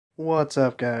What's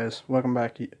up, guys? Welcome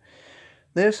back.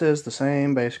 This is the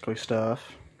same basically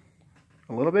stuff,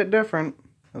 a little bit different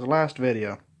as the last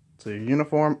video. It's a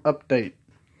uniform update.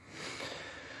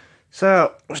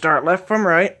 So we'll start left from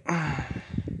right.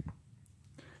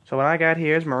 So what I got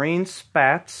here is Marine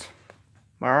spats.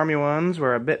 My Army ones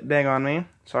were a bit big on me,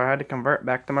 so I had to convert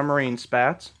back to my Marine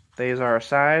spats. These are a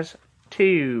size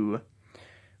 2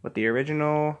 with the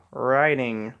original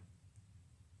writing.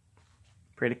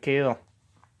 Pretty cool.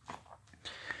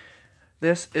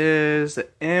 This is the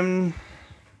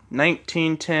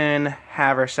M1910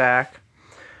 haversack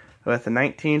with a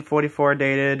 1944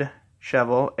 dated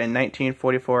shovel and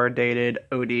 1944 dated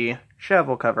OD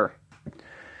shovel cover.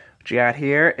 What you got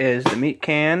here is the meat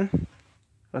can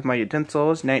with my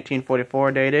utensils,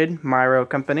 1944 dated, Myro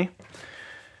Company.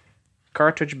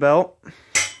 Cartridge belt.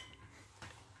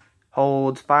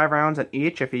 Holds 5 rounds in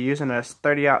each. If you're using a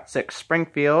 30-06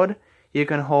 Springfield, you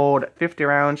can hold 50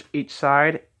 rounds each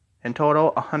side. In total,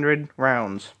 100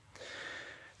 rounds.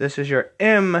 This is your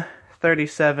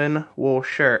M37 wool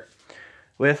shirt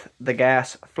with the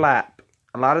gas flap.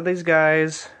 A lot of these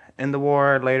guys in the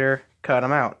war later cut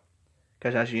them out.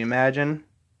 Because as you imagine,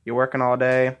 you're working all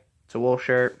day, it's a wool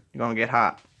shirt, you're going to get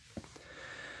hot.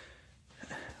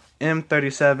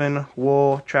 M37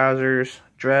 wool trousers,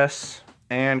 dress,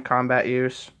 and combat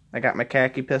use. I got my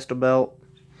khaki pistol belt.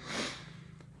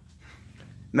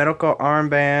 Medical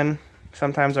armband.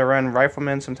 Sometimes I run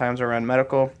rifleman, sometimes I run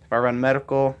medical. If I run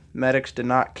medical, medics did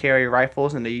not carry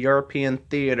rifles in the European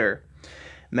theater.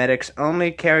 Medics only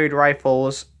carried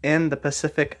rifles in the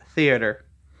Pacific theater.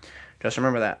 Just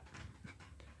remember that.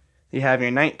 You have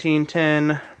your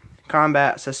 1910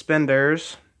 combat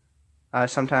suspenders. I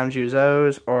sometimes use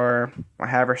those, or my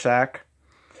haversack,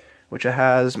 which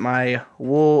has my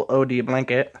wool OD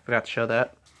blanket. I forgot to show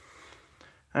that.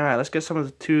 Alright, let's get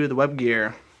to the web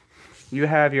gear. You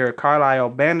have your Carlisle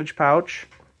bandage pouch.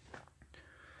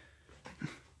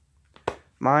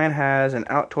 Mine has an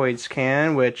Altoids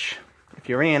can, which, if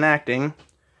you're reenacting,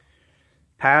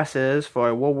 passes for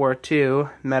a World War II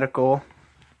medical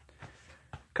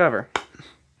cover.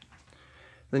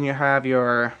 Then you have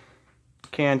your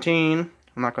canteen.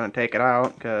 I'm not going to take it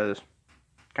out because it's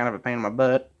kind of a pain in my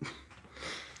butt.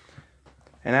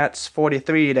 And that's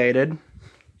 43 dated.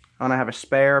 And I have a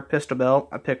spare pistol belt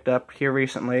I picked up here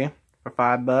recently for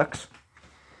 $5.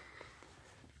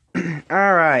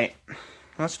 Alright,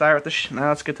 let's start with now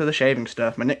let's get to the shaving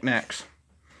stuff, my knickknacks.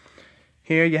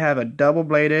 Here you have a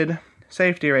double-bladed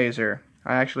safety razor.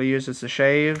 I actually use this to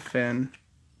shave, and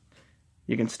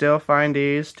you can still find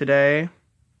these today.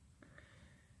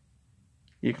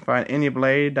 You can find any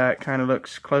blade that kind of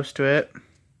looks close to it,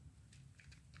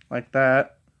 like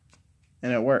that,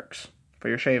 and it works for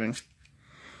your shaving.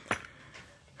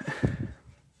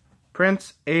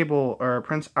 Prince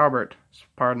Albert,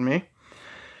 pardon me.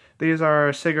 These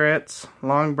are cigarettes,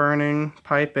 long burning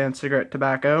pipe and cigarette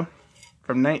tobacco.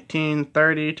 From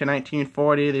 1930 to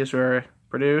 1940, these were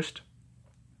produced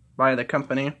by the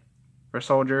company for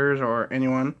soldiers or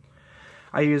anyone.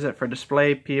 I use it for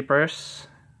display purpose.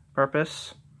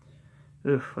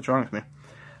 Oof, what's wrong with me?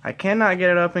 I cannot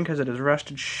get it open because it is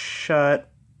rusted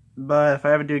shut, but if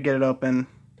I ever do get it open,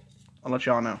 I'll let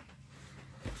y'all know.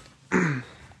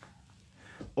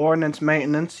 Ordnance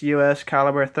Maintenance, U.S.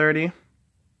 Caliber 30.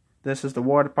 This is the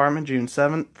War Department, June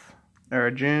 7th, or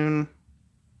June,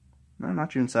 no,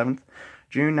 not June 7th,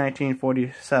 June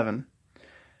 1947.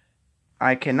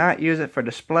 I cannot use it for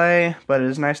display, but it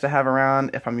is nice to have around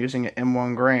if I'm using an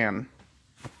M1 Garand.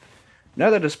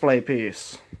 Another display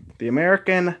piece, the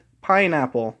American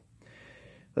Pineapple.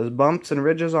 There's bumps and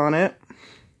ridges on it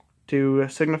to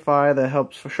signify that it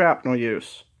helps for shrapnel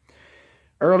use.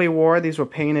 Early war, these were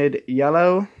painted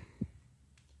yellow.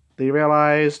 They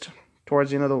realized towards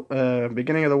the end of the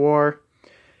beginning of the war,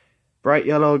 bright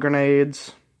yellow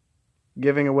grenades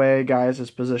giving away guys'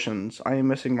 positions. I am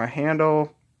missing my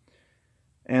handle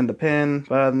and the pin,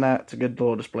 but other than that, it's a good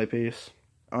little display piece.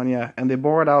 Oh yeah, and they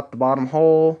bored out the bottom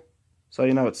hole, so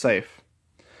you know it's safe.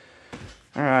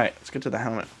 Alright, let's get to the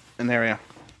helmet and there we go.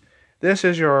 This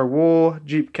is your wool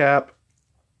Jeep cap.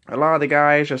 A lot of the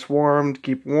guys just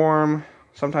keep warm.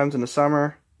 Sometimes in the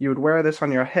summer, you would wear this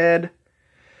on your head,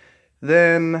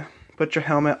 then put your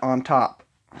helmet on top.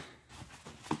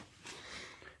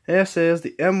 This is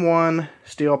the M1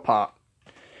 steel pot.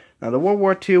 Now the World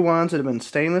War II ones have been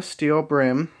stainless steel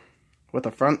brim with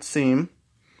a front seam.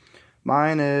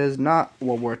 Mine is not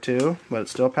World War II, but it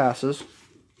still passes.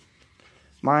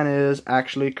 Mine is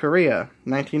actually Korea,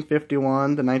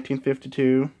 1951 to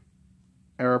 1952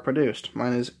 era produced.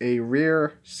 Mine is a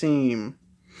rear seam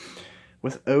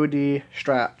with OD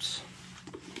straps.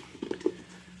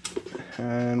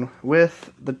 and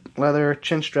with the leather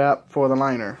chin strap for the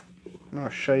liner. I'll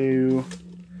show you.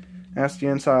 That's the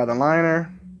inside of the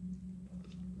liner.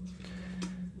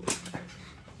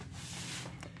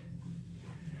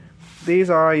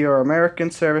 These are your American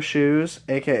service shoes,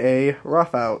 aka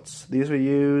roughouts. These were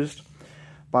used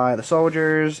by the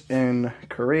soldiers in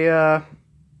Korea,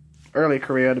 early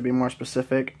Korea to be more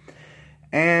specific,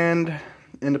 and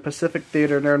in the Pacific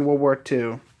Theater during World War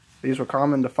II. These were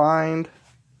common to find,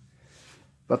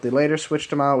 but they later switched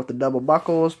them out with the double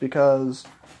buckles because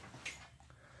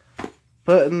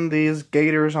putting these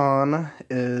gaiters on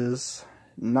is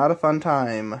not a fun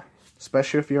time,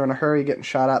 especially if you're in a hurry getting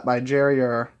shot at by Jerry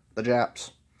or the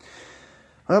Japs.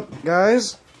 Well,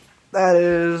 guys, that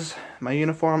is my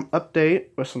uniform update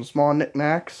with some small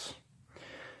knickknacks.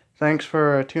 Thanks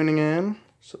for tuning in.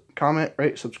 Comment,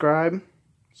 rate, subscribe.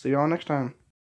 See you all next time.